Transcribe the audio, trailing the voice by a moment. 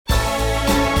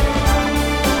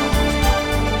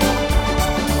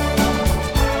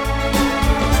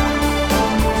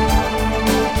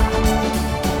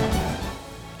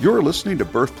You're listening to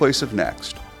Birthplace of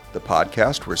Next, the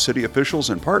podcast where city officials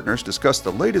and partners discuss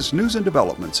the latest news and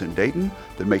developments in Dayton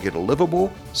that make it a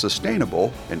livable,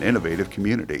 sustainable, and innovative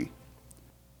community.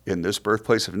 In this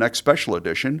Birthplace of Next special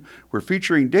edition, we're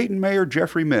featuring Dayton Mayor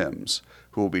Jeffrey Mims,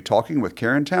 who will be talking with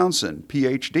Karen Townsend,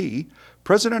 Ph.D.,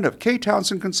 president of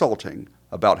KTownsend Consulting,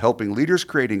 about helping leaders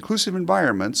create inclusive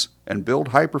environments and build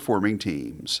high-performing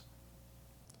teams.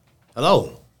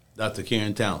 Hello, Dr.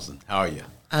 Karen Townsend. How are you?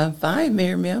 I'm fine,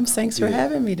 Mayor Mims. Thanks for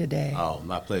having me today. Oh,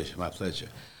 my pleasure, my pleasure.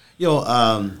 You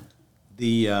know,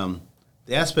 the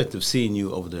aspect of seeing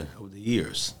you over the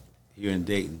years here in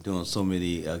Dayton, doing so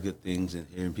many good things, and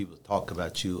hearing people talk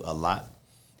about you a lot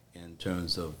in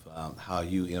terms of how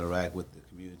you interact with the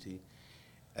community,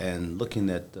 and looking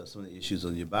at some of the issues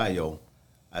on your bio,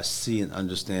 I see and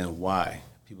understand why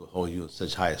people hold you in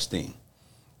such high esteem.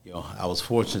 You know, I was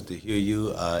fortunate to hear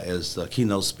you as a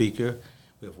keynote speaker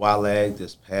with WILAG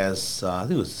this past, I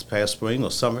think it was this past spring or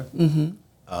summer.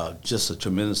 Mm-hmm. Just a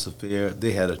tremendous affair.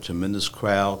 They had a tremendous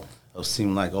crowd of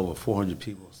seemed like over 400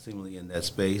 people seemingly in that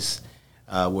space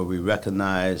where we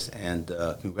recognized and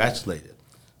congratulated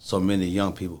so many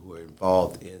young people who were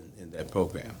involved in that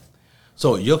program.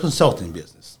 So your consulting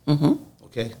business,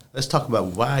 okay? Let's talk about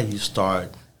why you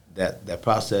started that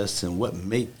process and what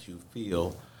made you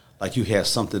feel like you had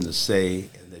something to say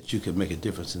and that you could make a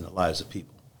difference in the lives of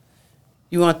people.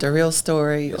 You want the real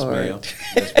story? Yes, ma'am.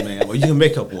 Yes, ma'am. Well, you can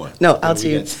make up one. No, I'll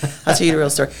tell you the real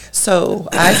story. So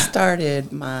I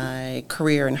started my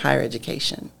career in higher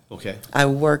education. Okay. I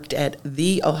worked at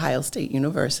the Ohio State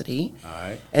University. All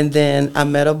right. And then I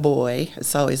met a boy.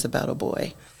 It's always about a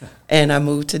boy. And I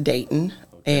moved to Dayton,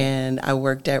 and I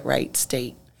worked at Wright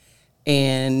State.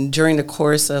 And during the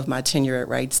course of my tenure at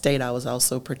Wright State, I was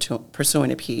also pursuing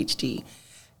a Ph.D.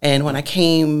 And when I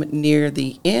came near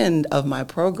the end of my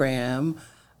program,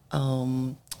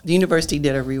 the university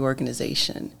did a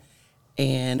reorganization.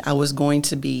 And I was going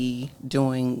to be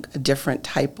doing a different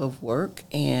type of work,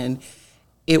 and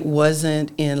it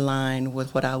wasn't in line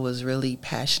with what I was really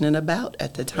passionate about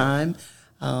at the time.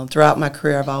 Throughout my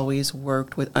career, I've always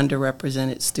worked with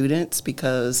underrepresented students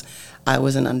because I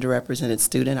was an underrepresented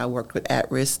student. I worked with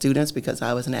at-risk students because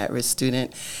I was an at-risk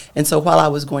student. And so while I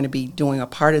was going to be doing a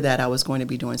part of that, I was going to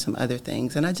be doing some other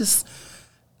things. And I just,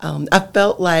 I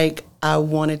felt like I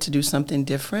wanted to do something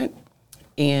different.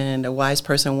 And a wise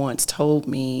person once told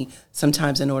me,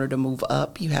 sometimes in order to move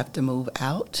up, you have to move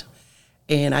out.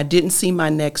 And I didn't see my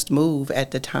next move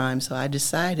at the time, so I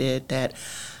decided that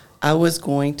I was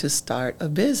going to start a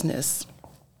business.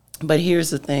 But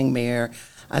here's the thing, Mayor.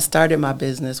 I started my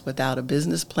business without a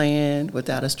business plan,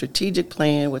 without a strategic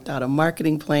plan, without a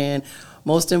marketing plan,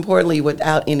 most importantly,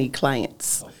 without any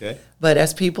clients. Okay. But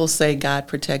as people say, God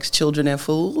protects children and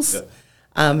fools. Yep.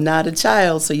 I'm not a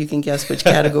child, so you can guess which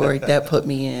category that put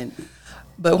me in.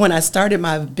 But when I started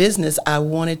my business, I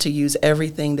wanted to use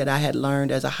everything that I had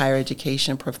learned as a higher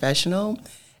education professional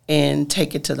and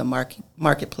take it to the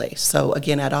marketplace. So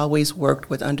again, I'd always worked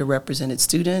with underrepresented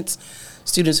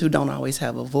students who don't always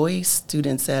have a voice,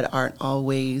 students that aren't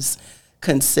always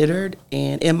considered.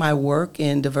 And in my work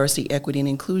in diversity, equity, and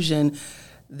inclusion,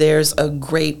 there's a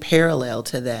great parallel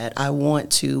to that. I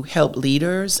want to help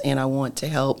leaders, and I want to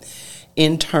help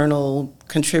internal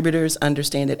contributors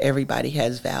understand that everybody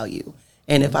has value.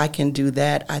 And if I can do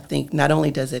that, I think not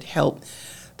only does it help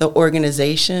the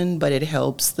organization, but it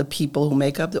helps the people who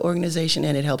make up the organization,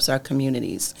 and it helps our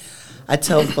communities. I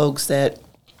tell folks that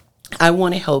I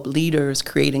want to help leaders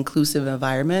create inclusive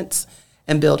environments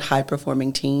and build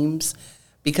high-performing teams,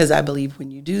 because I believe when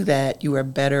you do that, you are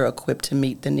better equipped to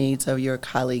meet the needs of your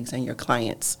colleagues and your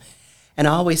clients. And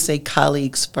I always say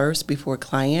colleagues first before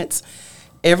clients.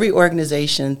 Every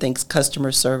organization thinks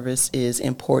customer service is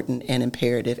important and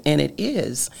imperative, and it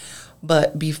is.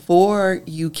 But before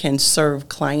you can serve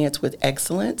clients with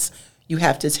excellence, you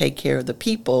have to take care of the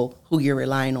people who you're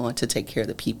relying on to take care of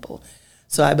the people.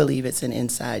 So I believe it's an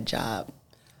inside job.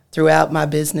 Throughout my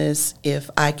business,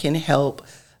 if I can help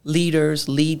leaders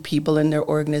lead people in their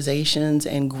organizations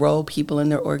and grow people in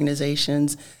their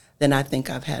organizations, then I think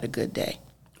I've had a good day.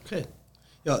 Okay.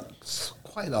 You know, it's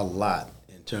quite a lot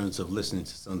in terms of listening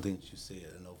to some things you said.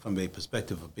 You know, from a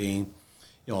perspective of being,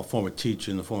 you know, a former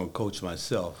teacher and a former coach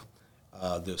myself,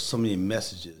 there's so many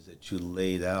messages that you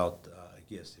laid out, I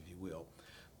guess, if you will,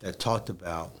 that talked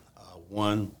about,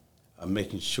 one,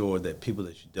 making sure that people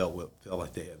that you dealt with felt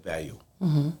like they had value.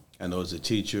 Mm-hmm. I know as a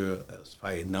teacher, that's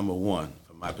probably number one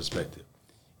from my perspective,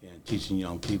 in teaching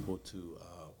young people to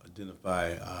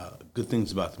identify good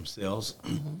things about themselves.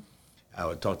 Mm-hmm. I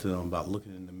would talk to them about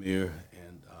looking in the mirror,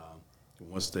 and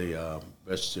once they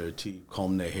brush their teeth,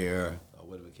 comb their hair, or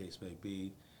whatever the case may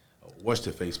be, wash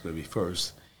their face maybe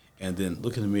first, and then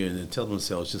look in the mirror and then tell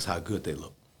themselves just how good they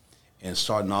look, and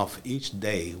starting off each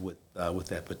day with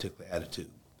that particular attitude.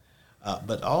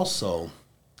 But also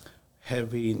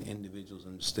having individuals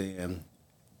understand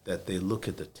that they look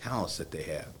at the talents that they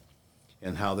have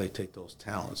and how they take those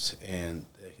talents and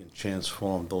they can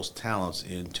transform those talents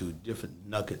into different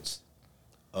nuggets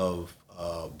of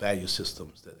value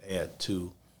systems that add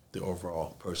to the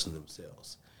overall person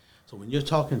themselves. So when you're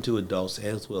talking to adults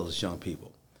as well as young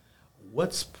people,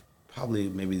 what's probably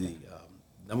maybe the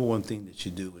number one thing that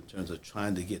you do in terms of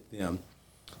trying to get them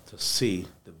to see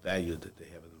the value that they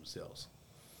have in themselves?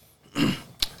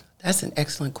 That's an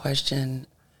excellent question.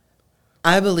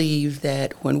 I believe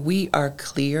that when we are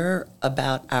clear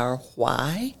about our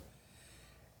why,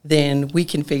 then we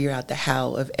can figure out the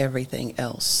how of everything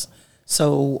else.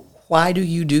 So why do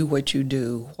you do what you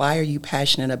do? Why are you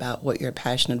passionate about what you're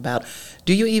passionate about?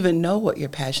 Do you even know what you're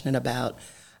passionate about?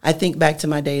 I think back to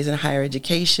my days in higher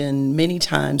education. Many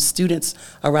times students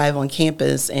arrive on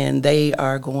campus and they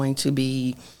are going to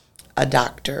be a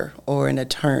doctor or an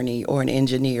attorney or an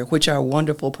engineer, which are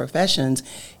wonderful professions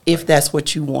if that's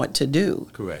what you want to do.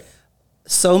 Correct.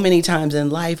 So many times in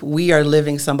life, we are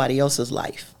living somebody else's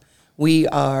life. We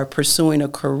are pursuing a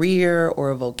career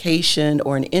or a vocation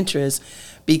or an interest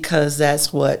because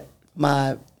that's what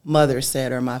my mother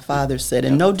said or my father said.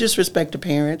 And no disrespect to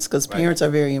parents, because parents are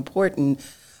very important.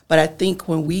 But I think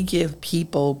when we give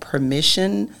people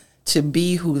permission to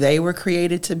be who they were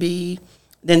created to be,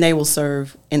 then they will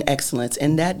serve in excellence.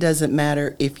 And that doesn't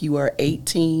matter if you are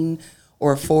 18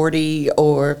 or 40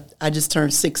 or I just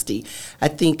turned 60. I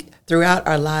think throughout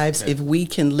our lives, if we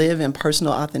can live in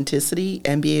personal authenticity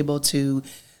and be able to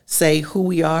say who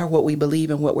we are, what we believe,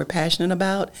 and what we're passionate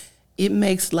about, it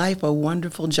makes life a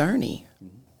wonderful journey.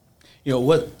 You know,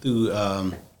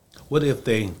 what if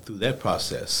they, through that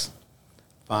process,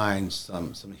 find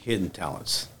some hidden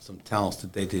talents, some talents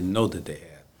that they didn't know that they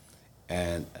had,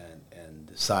 and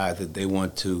decide that they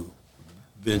want to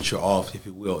venture off, if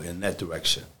you will, in that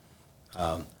direction?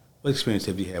 What experience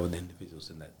have you had with individuals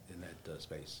in that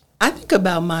space? I think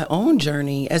about my own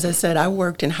journey. As I said, I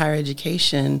worked in higher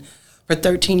education for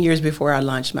 13 years before I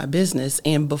launched my business.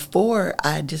 And before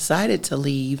I decided to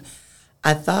leave,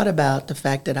 I thought about the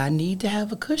fact that I need to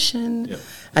have a cushion. Yep.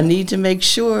 I need to make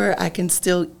sure I can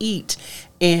still eat.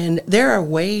 And there are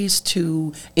ways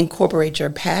to incorporate your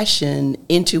passion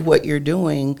into what you're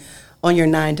doing on your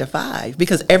 9 to 5,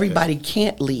 because everybody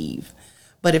can't leave.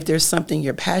 But if there's something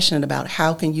you're passionate about,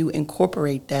 how can you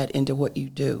incorporate that into what you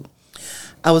do?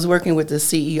 I was working with the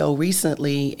CEO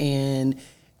recently, and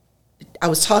I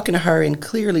was talking to her, and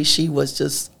clearly she was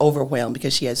just overwhelmed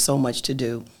because she had so much to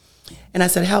do. And I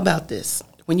said, how about this?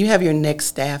 When you have your next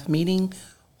staff meeting,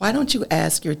 why don't you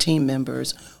ask your team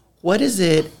members, what is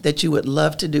it that you would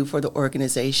love to do for the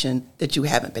organization that you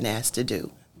haven't been asked to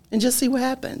do? And just see what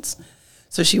happens.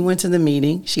 So she went to the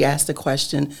meeting, she asked a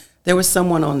question. There was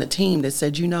someone on the team that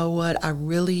said, you know what, I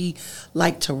really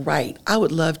like to write. I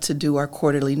would love to do our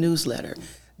quarterly newsletter.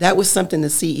 That was something the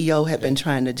CEO had been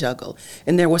trying to juggle.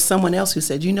 And there was someone else who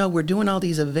said, you know, we're doing all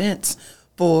these events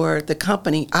for the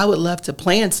company. I would love to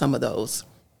plan some of those.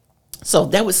 So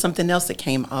that was something else that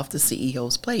came off the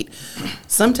CEO's plate.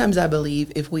 Sometimes I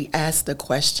believe if we ask the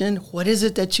question, what is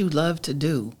it that you love to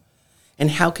do?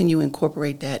 And how can you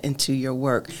incorporate that into your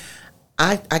work?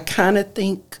 I kind of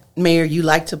think, Mayor, you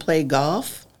like to play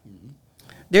golf.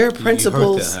 There are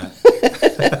principles. You heard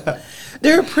that, huh?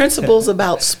 There are principles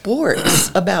about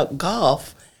sports, about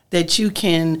golf, that you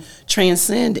can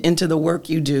transcend into the work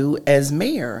you do as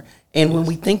mayor. And when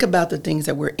we think about the things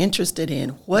that we're interested in,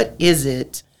 what is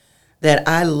it that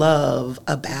I love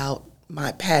about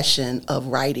my passion of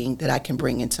writing that I can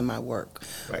bring into my work?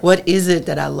 Right. What is it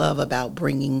that I love about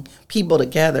bringing people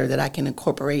together that I can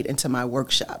incorporate into my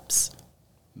workshops?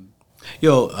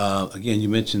 Again, you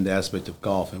mentioned the aspect of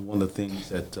golf, and one of the things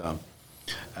that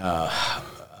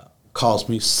caused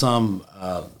me some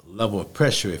level of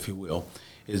pressure, if you will,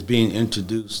 is being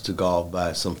introduced to golf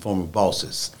by some former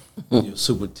bosses, your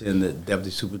superintendent,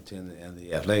 deputy superintendent, and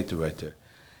the athletic director,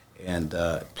 and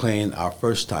playing our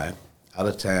first time out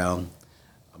of town,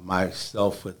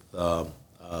 myself with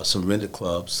some rented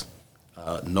clubs,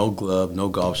 no glove, no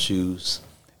golf shoes,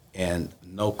 and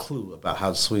no clue about how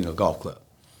to swing a golf club.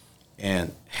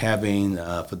 And having,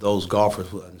 for those golfers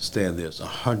who understand, there's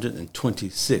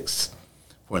 126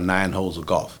 for 9 holes of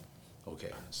golf. Okay,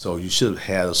 so you should have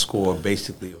had a score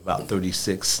basically about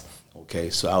 36. Okay,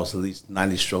 so I was at least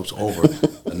 90 strokes over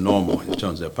the normal in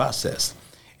terms of the process.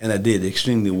 And I did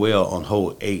extremely well on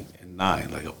hole 8 and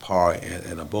 9, like a par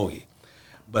and a bogey.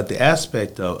 But the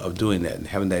aspect of doing that and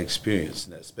having that experience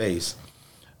in that space,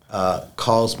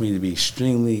 caused me to be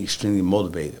extremely, extremely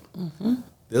motivated.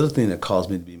 The other thing that caused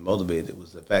me to be motivated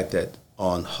was the fact that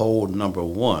on hole number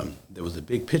 1, there was a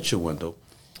big picture window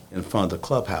in front of the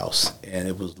clubhouse, and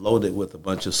it was loaded with a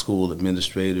bunch of school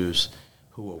administrators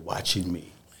who were watching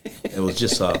me. It was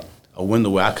just a window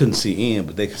where I couldn't see in,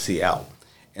 but they could see out.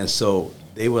 And so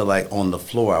they were like on the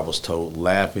floor, I was told,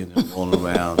 laughing and rolling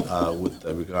around with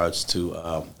regards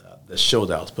to the show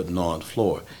that I was putting on the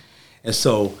floor. And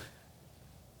so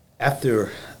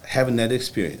after having that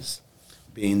experience,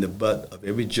 being the butt of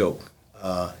every joke,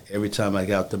 every time I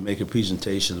got to make a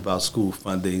presentation about school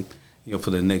funding,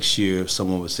 for the next year,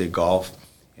 someone would say golf,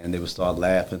 and they would start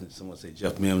laughing. Someone would say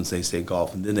Jeff Mims, they say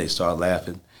golf, and then they start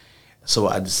laughing. So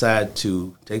I decided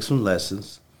to take some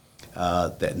lessons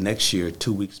that next year,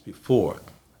 2 weeks before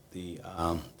the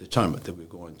tournament that we're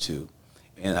going to,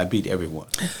 and I beat everyone,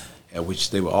 at which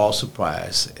they were all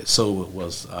surprised. So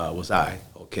was I,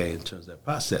 okay, in terms of that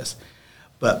process.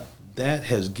 But that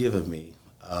has given me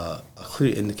a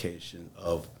clear indication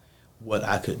of what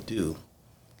I could do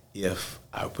if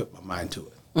I put my mind to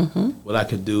it. What I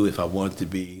could do if I wanted to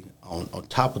be on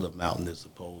top of the mountain as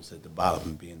opposed to at the bottom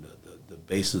and being the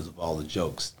basis of all the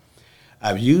jokes.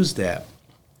 I've used that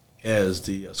as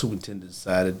the superintendent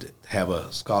decided to have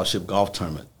a scholarship golf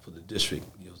tournament for the district,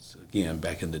 again,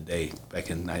 back in the day, back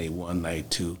in 91,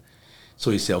 92.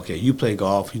 So he said, okay, you play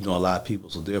golf, you know a lot of people,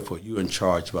 so therefore you're in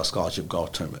charge of our scholarship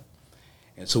golf tournament.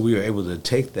 And so we were able to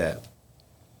take that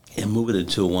and move it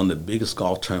into one of the biggest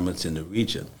golf tournaments in the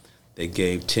region. They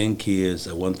gave 10 kids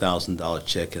a $1,000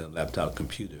 check and a laptop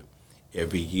computer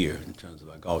every year in terms of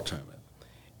our golf tournament.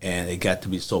 And it got to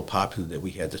be so popular that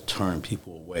we had to turn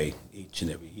people away each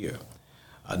and every year.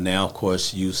 Now, of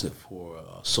course, use it for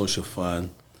social fun.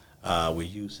 We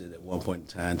used it at one point in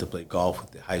time to play golf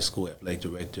with the high school athletic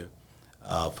director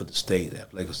for the state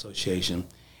athletic association,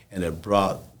 and it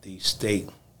brought the state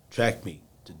track meet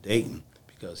to Dayton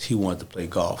because he wanted to play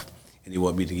golf and he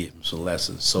wanted me to give him some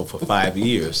lessons. So for 5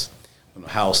 years, when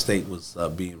Ohio State was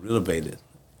being renovated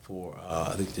for,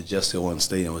 I think the Jesse Owens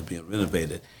Stadium was being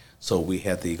renovated, so we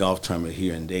had the golf tournament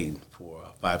here in Dayton for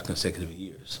 5 consecutive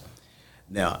years.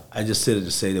 Now, I just said it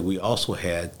to say that we also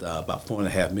had about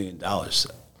 $4.5 million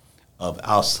of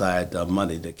outside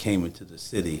money that came into the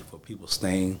city for people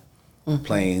staying,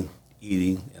 playing,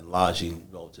 eating, and lodging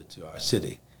relative to our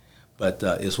city. But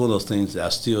it's one of those things that I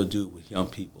still do with young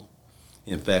people.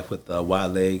 In fact, with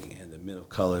Wide Leg and the Men of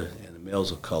Color and the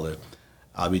Males of Color,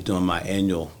 I'll be doing my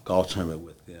annual golf tournament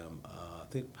with them, I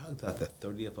think probably about the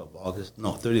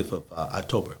 30th of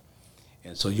October.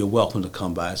 And so you're welcome to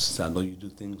come by, since I know you do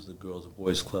things with the Girls and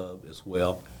Boys Club as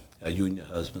well, you and your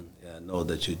husband. And I know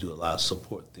that you do a lot of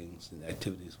support things and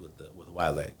activities with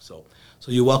Wide Leg. So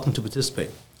you're welcome to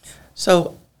participate.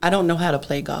 So I don't know how to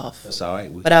play golf. That's all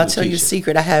right. But I'll tell you a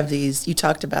secret. I have these, you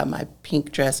talked about my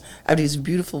pink dress. I have these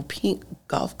beautiful pink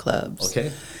golf clubs.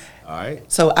 Okay. All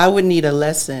right. So I would need a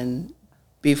lesson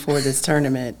before this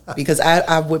tournament because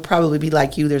I would probably be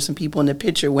like you. There's some people in the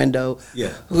picture window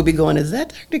who would be going, is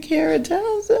that Dr. Karen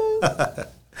Townsend?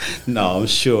 No, I'm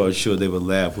sure they would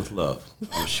laugh with love.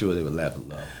 I'm sure they would laugh with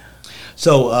love.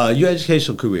 So your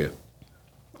educational career.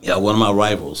 Yeah, one of my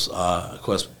rivals, of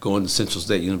course, going to Central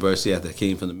State University after I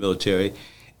came from the military,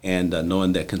 and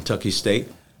knowing that Kentucky State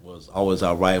was always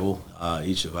our rival,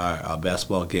 each of our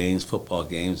basketball games, football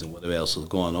games, and whatever else was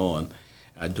going on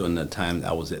during that time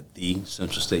I was at the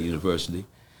Central State University.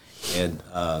 And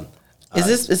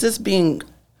is this being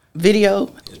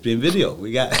video? It's being video.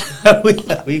 We got we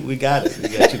got it. We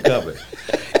got you covered.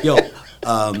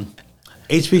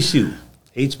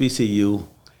 HBCU.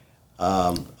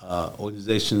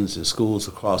 Organizations and schools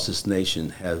across this nation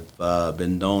have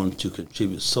been known to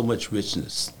contribute so much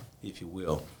richness, if you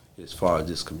will, as far as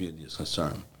this community is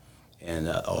concerned. And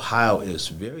Ohio is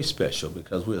very special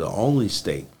because we're the only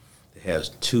state that has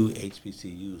 2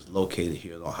 HBCUs located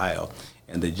here in Ohio,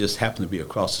 and they just happen to be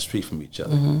across the street from each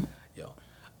other.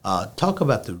 Talk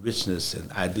about the richness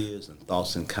and ideas and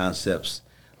thoughts and concepts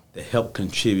that help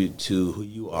contribute to who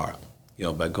you are,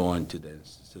 by going to that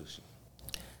institution.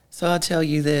 So I'll tell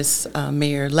you this,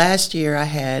 Mayor. Last year I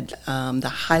had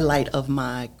the highlight of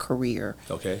my career.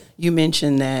 Okay. You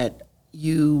mentioned that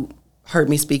you heard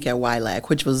me speak at YLAC,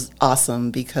 which was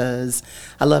awesome because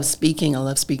I love speaking. I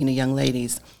love speaking to young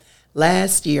ladies.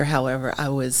 Last year, however, I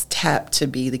was tapped to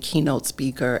be the keynote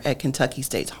speaker at Kentucky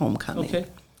State's homecoming. Okay.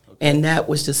 And that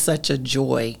was just such a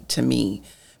joy to me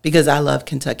because I love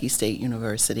Kentucky State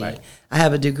University. Right. I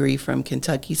have a degree from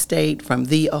Kentucky State, from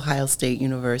the Ohio State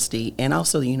University, and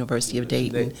also the University of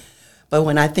Dayton. But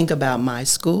when I think about my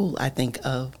school, I think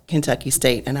of Kentucky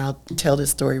State, and I'll tell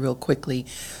this story real quickly.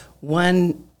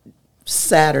 One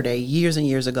Saturday, years and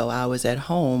years ago, I was at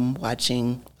home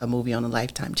watching a movie on the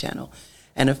Lifetime channel.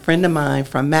 And a friend of mine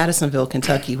from Madisonville,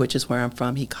 Kentucky, which is where I'm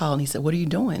from, he called and he said, "What are you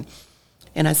doing?"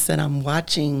 And I said, "I'm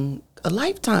watching a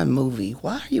Lifetime movie."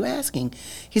 "Why are you asking?"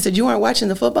 He said, "You aren't watching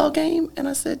the football game?" And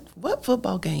I said, "What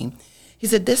football game?" He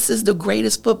said, "This is the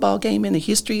greatest football game in the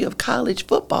history of college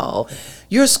football.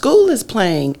 Your school is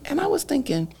playing." And I was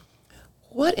thinking,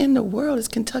 what in the world is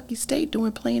Kentucky State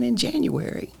doing playing in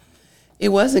January? It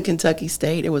wasn't Kentucky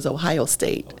State, it was Ohio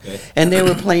State. Okay. And they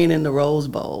were playing in the Rose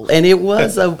Bowl. And it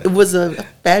was a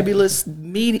fabulous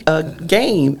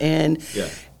game. And Yeah.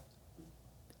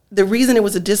 the reason it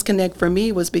was a disconnect for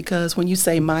me was because when you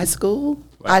say my school,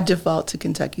 Right. I default to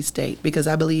Kentucky State because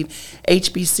I believe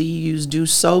HBCUs do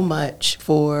so much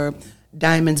for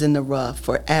diamonds in the rough,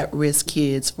 for at-risk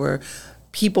kids, for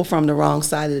people from the wrong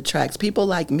side of the tracks, people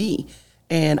like me.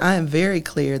 And I am very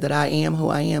clear that I am who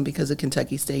I am because of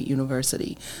Kentucky State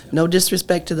University. No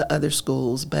disrespect to the other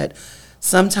schools, but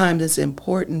sometimes it's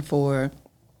important for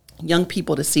young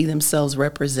people to see themselves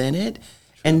represented,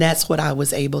 and that's what I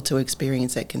was able to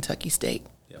experience at Kentucky State.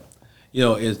 Yeah. You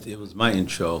know, it was my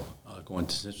intro going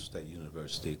to Central State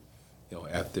University, you know,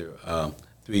 after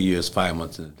 3 years, 5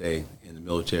 months in a day in the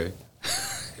military.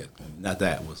 Not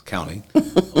that was counting,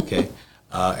 okay?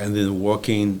 And then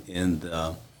working in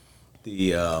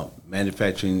the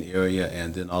manufacturing area,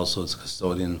 and then also as a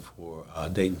custodian for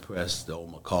Dayton Press, the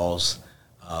old McCalls,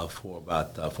 for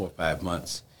about 4 or 5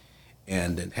 months.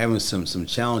 And then having some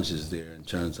challenges there in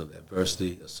terms of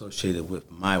adversity associated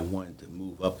with my wanting to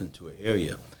move up into an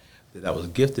area that I was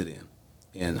gifted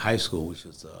in high school, which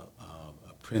was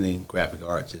printing, graphic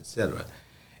arts, etc.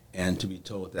 And to be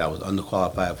told that I was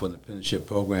underqualified for the apprenticeship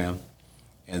program,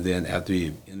 and then after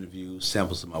the interview,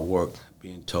 samples of my work,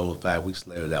 being told 5 weeks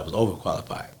later that I was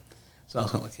overqualified. So I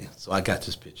was like, okay, so I got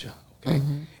this picture. Okay.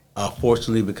 Mm-hmm.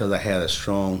 Fortunately, because I had a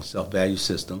strong self-value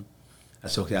system, I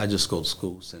said, okay, I just go to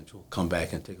school, Central, come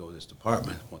back and take over this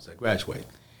department once I graduate.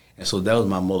 And so that was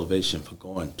my motivation for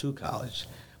going to college.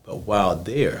 But while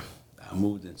there, I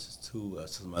moved into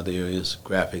some other areas,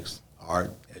 graphics,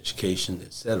 art, education,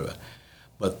 etc.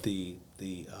 But the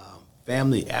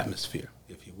family atmosphere,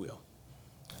 if you will,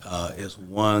 is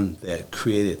one that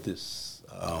created this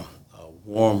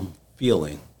warm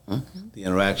feeling, the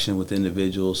interaction with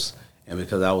individuals. And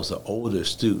because I was an older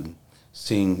student,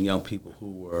 seeing young people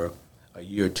who were a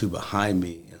year or two behind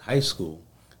me in high school,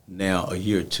 now a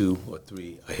year or 2 or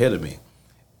 3 ahead of me.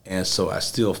 And so I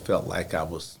still felt like I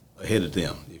was ahead of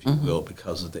them, if you will,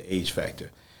 because of the age factor.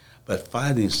 But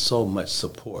finding so much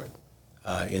support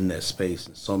in that space,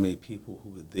 and so many people who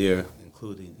were there,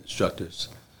 including instructors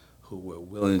who were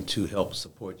willing to help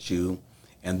support you,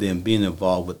 and then being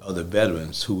involved with other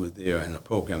veterans who were there in a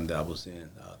program that I was in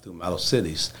through Model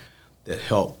Cities that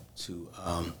helped to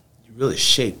really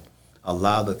shape a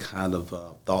lot of the kind of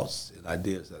thoughts and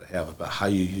ideas that I have about how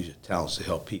you use your talents to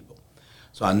help people.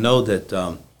 So I know that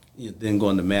then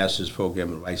going to master's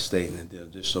program at Wright State and then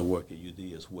additional work at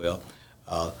UD as well,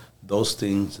 those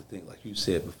things, I think, like you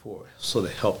said before, sort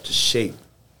of help to shape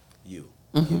you,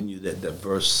 giving you that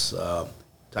diverse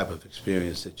type of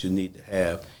experience that you need to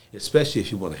have, especially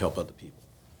if you want to help other people.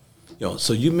 You know,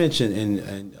 so you mentioned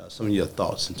in some of your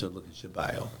thoughts into looking at your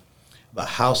bio about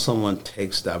how someone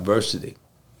takes diversity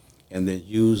and then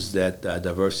use that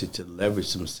diversity to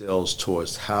leverage themselves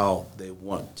towards how they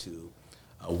want to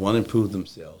improve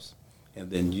themselves, and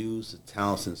then use the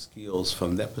talents and skills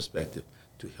from that perspective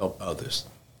to help others.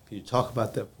 Can you talk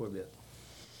about that for a bit?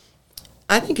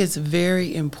 I think it's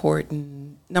very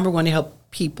important, number one, to help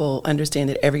people understand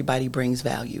that everybody brings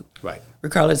value. Right.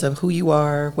 Regardless of who you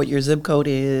are, what your zip code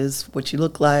is, what you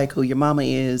look like, who your mama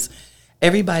is,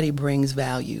 everybody brings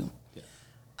value. Yeah.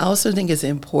 I also think it's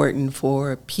important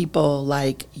for people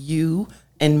like you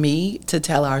and me to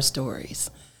tell our stories.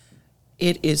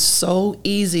 It is so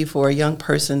easy for a young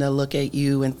person to look at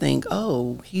you and think,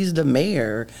 oh, he's the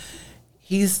mayor.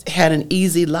 He's had an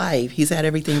easy life. He's had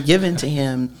everything given to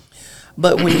him.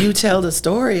 But when you tell the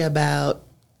story about,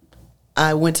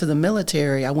 I went to the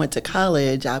military, I went to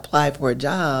college, I applied for a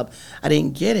job, I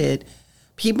didn't get it,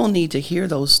 people need to hear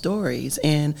those stories.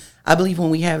 And I believe when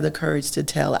we have the courage to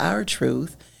tell our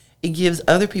truth, it gives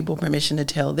other people permission to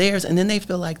tell theirs, and then they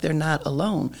feel like they're not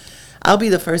alone. I'll be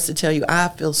the first to tell you, I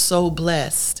feel so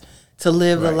blessed to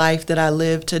live the life that I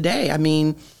live today. I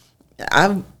mean,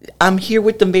 I'm here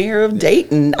with the mayor of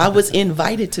Dayton. I was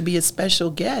invited to be a special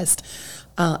guest.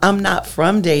 I'm not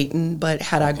from Dayton, but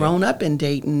had I grown up in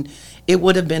Dayton, it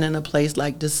would have been in a place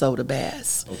like DeSoto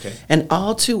Bass. Okay. And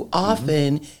all too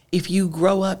often, if you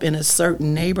grow up in a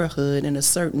certain neighborhood, in a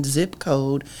certain zip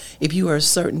code, if you are a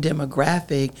certain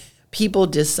demographic, people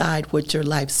decide what your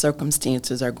life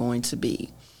circumstances are going to be.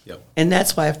 Yep. And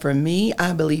that's why for me,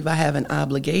 I believe I have an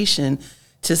obligation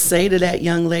to say to that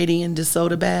young lady in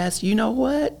DeSoto Bass, you know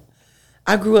what?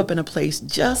 I grew up in a place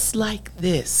just like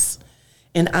this,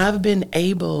 and I've been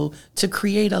able to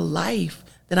create a life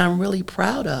that I'm really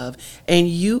proud of, and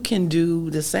you can do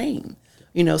the same.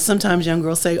 You know, sometimes young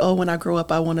girls say, oh, when I grow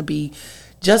up, I want to be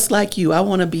just like you. I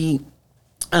want to be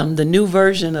the new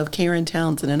version of Karen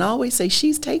Townsend. And I always say,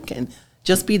 she's taken.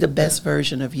 Just be the best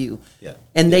version of you. Yeah.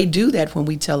 And they do that when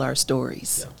we tell our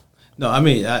stories. Yeah. No, I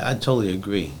mean, I totally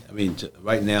agree. I mean,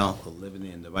 right now, we're living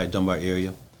in the Wright Dunbar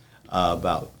area,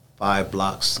 about 5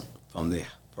 blocks from the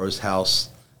first house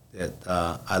that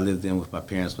I lived in with my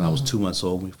parents when I was 2 months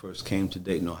old when we first came to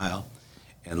Dayton, Ohio,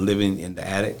 and living in the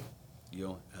attic, you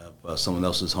know, of someone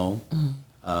else's home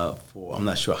for I'm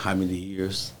not sure how many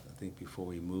years. I think before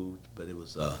we moved, but it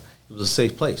was a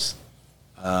safe place,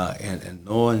 and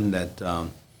knowing that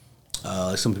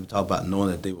like some people talk about knowing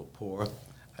that they were poor.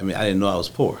 I mean, I didn't know I was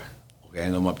poor. Okay, I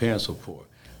know my parents were poor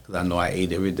because I know I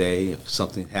ate every day. If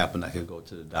something happened, I could go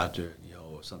to the doctor, you know,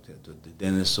 or something to the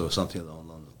dentist or something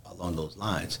along those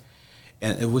lines,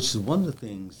 and which is one of the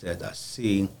things that I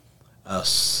see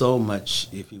so much,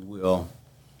 if you will,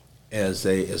 as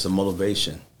a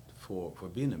motivation for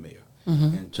being a mayor.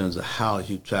 In terms of how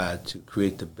you try to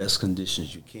create the best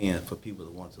conditions you can for people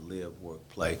that want to live, work,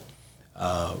 play,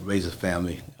 raise a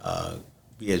family,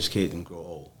 be educated, and grow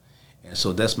old. And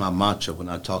so that's my mantra when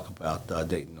I talk about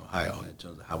Dayton, Ohio, in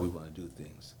terms of how we want to do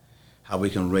things, how we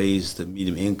can raise the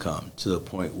median income to the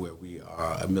point where we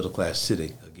are a middle-class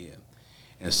city again,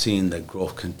 and seeing that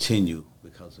growth continue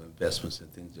because of investments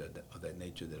and things of that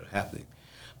nature that are happening.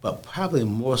 But probably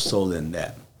more so than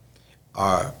that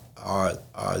are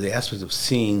the aspects of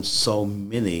seeing so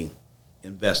many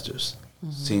investors,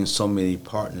 seeing so many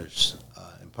partners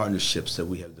and partnerships that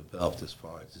we have developed as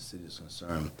far as the city is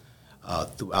concerned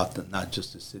throughout not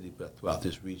just the city but throughout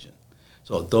this region.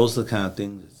 So those are the kind of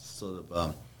things that sort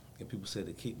of people say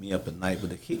they keep me up at night,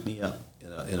 but they keep me up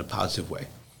in a positive way,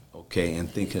 okay, and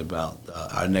thinking about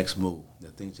our next move, the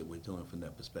things that we're doing from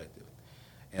that perspective.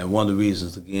 And one of the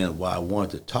reasons, again, why I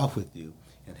wanted to talk with you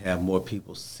and have more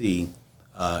people see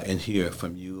and hear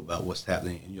from you about what's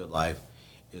happening in your life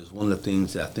is one of the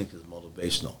things that I think is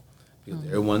motivational. Because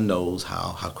everyone knows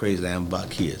how crazy I am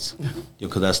about kids.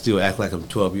 Because I still act like I'm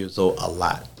 12 years old a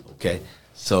lot, okay?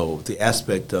 So the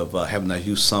aspect of having a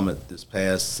youth summit this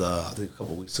past, I think a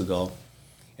couple of weeks ago,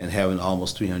 and having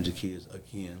almost 300 kids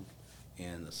again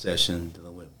in a session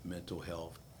dealing with mental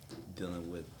health,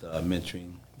 dealing with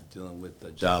mentoring, dealing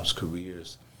with jobs,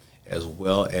 careers, as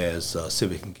well as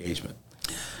civic engagement.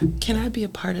 Can I be a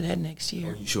part of that next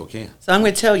year? Oh, you sure can. So I'm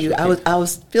going to tell you, I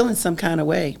was feeling some kind of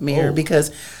way, Mayor,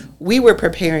 because we were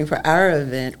preparing for our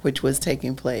event, which was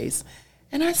taking place,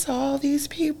 and I saw all these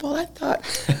people. I thought,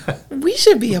 we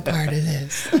should be a part of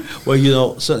this. Well, you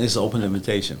know, certainly it's an open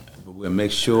invitation, but we'll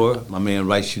make sure my man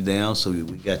writes you down so we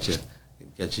got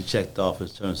you checked off in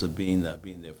terms of being there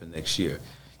for next year.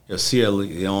 You know, Sierra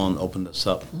Leone opened us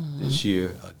up this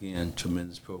year. Again,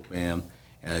 tremendous program.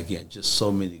 And again, just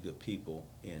so many good people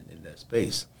in that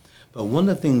space. But one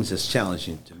of the things that's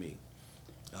challenging to me,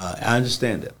 I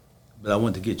understand it, but I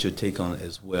want to get your take on it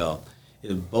as well,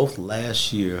 is both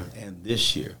last year and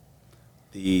this year,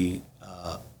 the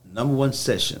number one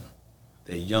session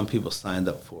that young people signed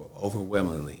up for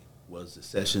overwhelmingly was the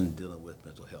session dealing with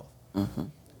mental health.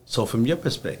 So from your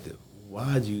perspective,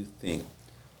 why do you think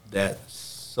that's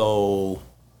so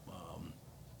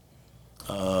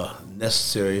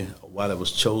necessary, why that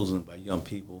was chosen by young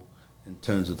people in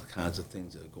terms of the kinds of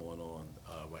things that are going on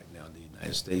right now in the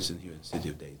United States and here in the city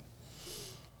of Dayton?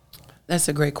 That's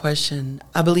a great question.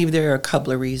 I believe there are a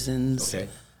couple of reasons. Okay.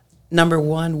 Number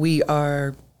one, we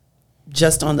are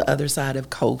just on the other side of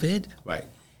COVID. Right.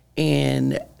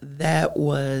 And that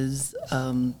was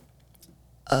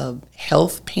a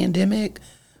health pandemic,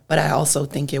 but I also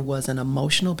think it was an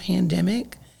emotional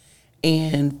pandemic.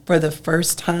 And for the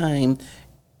first time,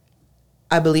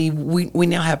 I believe we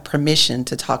now have permission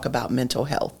to talk about mental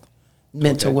health,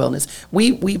 mental wellness.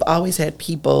 We've always had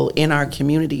people in our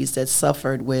communities that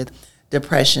suffered with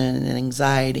depression and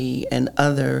anxiety and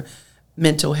other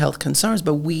mental health concerns,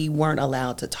 but we weren't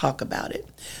allowed to talk about it.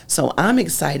 So I'm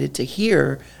excited to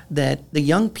hear that the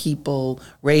young people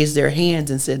raised their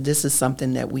hands and said, this is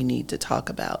something that we need to talk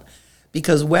about.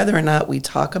 Because whether or not we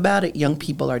talk about it, young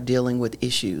people are dealing with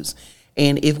issues.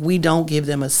 And if we don't give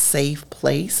them a safe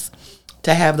place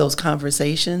to have those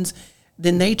conversations,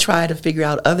 then they try to figure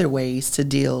out other ways to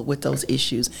deal with those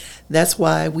issues. That's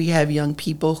why we have young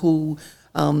people who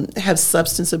have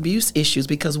substance abuse issues,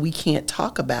 because we can't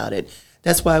talk about it.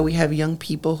 That's why we have young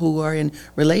people who are in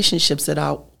relationships that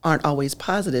aren't always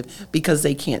positive because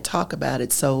they can't talk about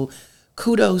it. So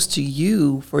kudos to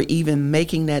you for even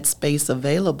making that space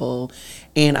available.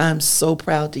 And I'm so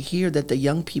proud to hear that the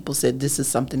young people said this is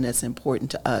something that's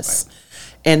important to us. Right.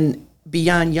 And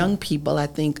beyond young people, I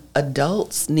think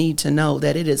adults need to know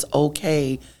that it is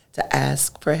okay to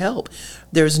ask for help.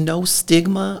 There's no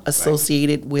stigma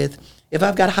associated with, if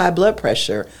I've got high blood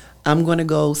pressure, I'm going to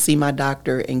go see my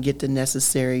doctor and get the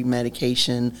necessary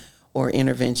medication or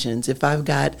interventions. If I've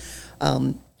got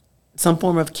some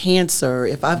form of cancer,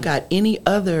 if I've got any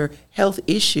other health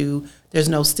issue, there's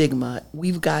no stigma.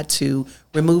 We've got to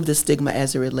remove the stigma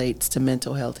as it relates to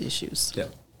mental health issues. Yeah.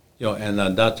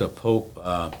 And Dr. Pope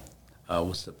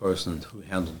was the person who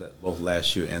handled that both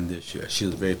last year and this year. She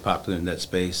was very popular in that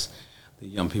space. The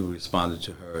young people responded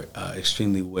to her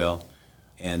extremely well.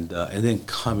 And then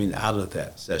coming out of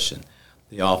that session,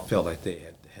 they all felt like they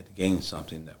had gained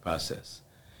something in that process.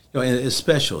 And it's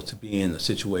special to be in a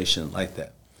situation like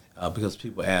that because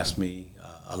people ask me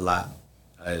a lot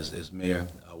as mayor,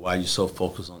 why are you so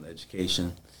focused on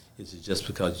education? Is it just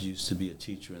because you used to be a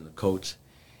teacher and a coach?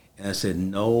 And I said,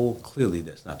 no, clearly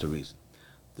that's not the reason.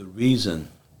 The reason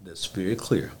that's very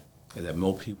clear and that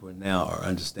more people now are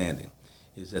understanding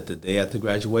is that the day after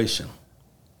graduation,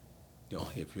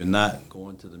 if you're not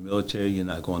going to the military, you're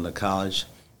not going to college,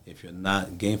 if you're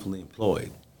not gainfully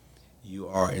employed, you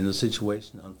are in a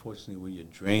situation, unfortunately, where you're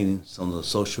draining some of the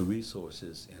social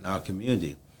resources in our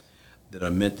community that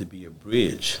are meant to be a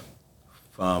bridge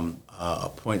from a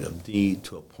point of need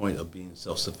to a point of being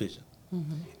self-sufficient.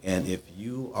 Mm-hmm. And if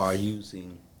you are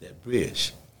using that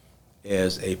bridge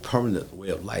as a permanent way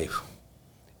of life,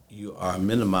 you are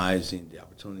minimizing the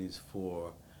opportunities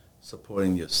for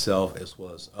supporting yourself as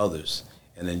well as others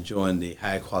and enjoying the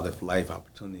high quality of life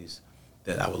opportunities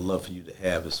that I would love for you to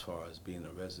have as far as being a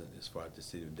resident, as far as the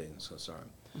city of Dayton is concerned.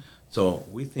 So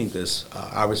we think it's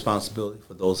our responsibility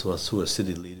for those of us who are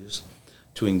city leaders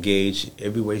to engage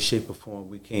every way, shape, or form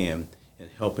we can in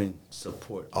helping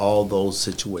support all those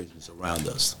situations around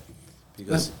us.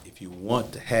 Because if you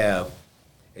want to have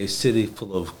a city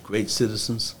full of great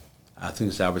citizens, I think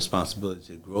it's our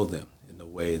responsibility to grow them in a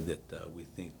way that we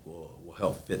think will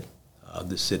help fit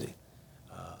this city.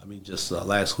 Just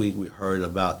last week we heard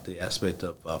about the aspect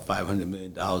of $500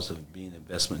 million of being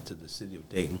investment to the city of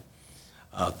Dayton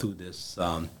through this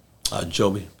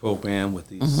Joby program with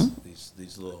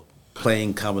these little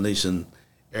plane combination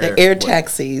air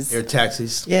taxis. Air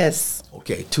taxis. Yes.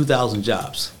 Okay, 2,000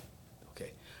 jobs.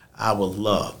 Okay, I would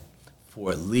love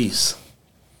for at least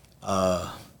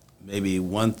maybe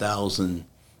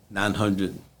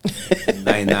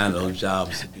 1,999 of those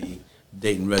jobs to be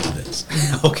Dayton residents.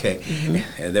 Okay,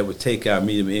 and that would take our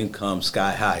medium income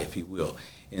sky high, if you will,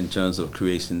 in terms of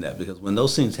creating that. Because when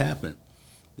those things happen,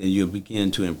 then you'll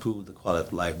begin to improve the quality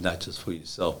of life, not just for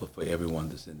yourself, but for everyone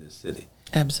that's in this city.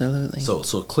 Absolutely. So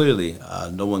clearly,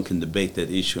 no one can debate that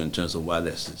issue in terms of why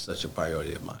that's such a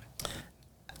priority of mine.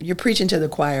 You're preaching to the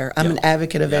choir. I'm an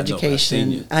advocate of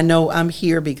education. I know I'm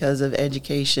here because of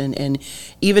education. And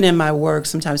even in my work,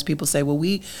 sometimes people say, well,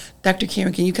 Dr.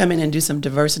 Karen, can you come in and do some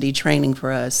diversity training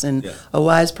for us? And a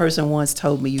wise person once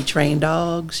told me, you train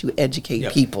dogs, you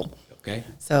educate people. Okay.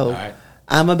 So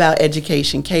I'm about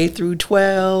education, K through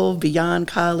 12, beyond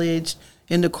college,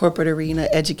 in the corporate arena.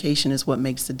 Education is what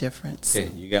makes the difference. Okay,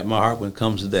 you got my heart when it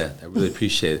comes to that. I really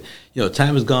appreciate it.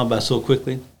 Time has gone by so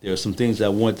quickly. There are some things I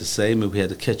wanted to say. Maybe we had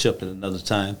to catch up at another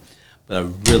time. But I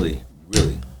really,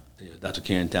 Dr.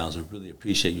 Karen Townsend, really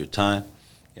appreciate your time.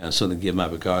 And I certainly give my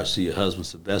regards to your husband,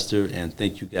 Sylvester, and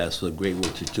thank you guys for the great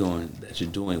work that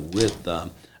you're doing with our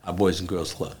Boys and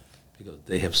Girls Club, because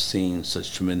they have seen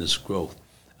such tremendous growth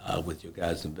with your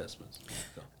guys' investments.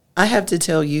 So. I have to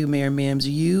tell you, Mayor Mims,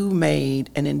 you made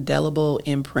an indelible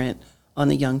imprint on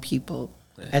the young people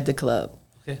at the club.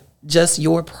 Okay. Just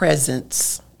your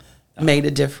presence made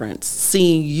a difference.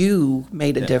 Seeing you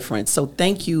made a difference. So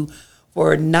thank you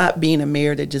for not being a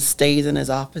mayor that just stays in his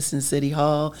office in City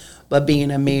Hall, but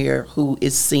being a mayor who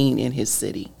is seen in his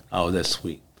city. Oh, that's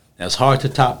sweet. That's hard to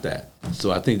top that.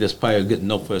 So I think that's probably a good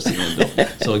note for us to end on.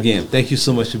 So again, thank you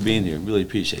so much for being here. Really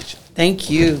appreciate you. Thank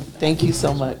you. Thank you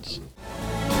so much.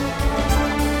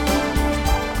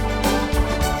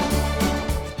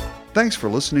 Thanks for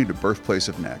listening to Birthplace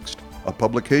of Next, a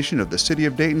publication of the City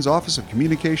of Dayton's Office of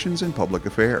Communications and Public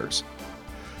Affairs.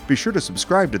 Be sure to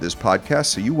subscribe to this podcast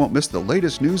so you won't miss the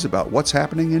latest news about what's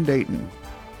happening in Dayton.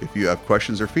 If you have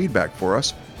questions or feedback for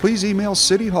us, please email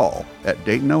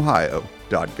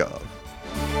cityhall@daytonohio.gov.